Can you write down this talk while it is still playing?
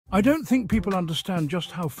I don't think people understand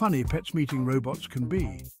just how funny pets meeting robots can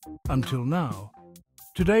be. Until now.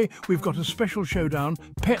 Today, we've got a special showdown,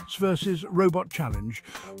 Pets versus Robot Challenge.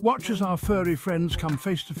 Watch as our furry friends come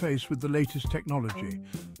face to face with the latest technology.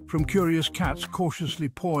 From curious cats cautiously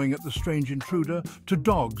pawing at the strange intruder, to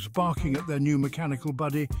dogs barking at their new mechanical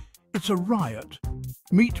buddy, it's a riot.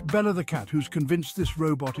 Meet Bella the cat, who's convinced this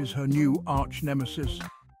robot is her new arch nemesis.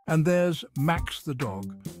 And there's Max the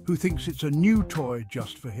dog, who thinks it's a new toy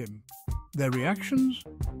just for him. Their reactions?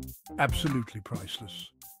 Absolutely priceless.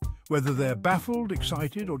 Whether they're baffled,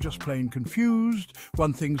 excited, or just plain confused,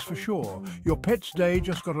 one thing's for sure, your pet's day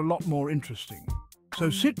just got a lot more interesting. So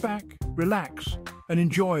sit back, relax, and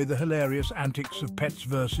enjoy the hilarious antics of Pets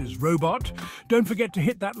vs. Robot. Don't forget to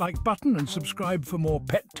hit that like button and subscribe for more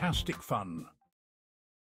pet-tastic fun.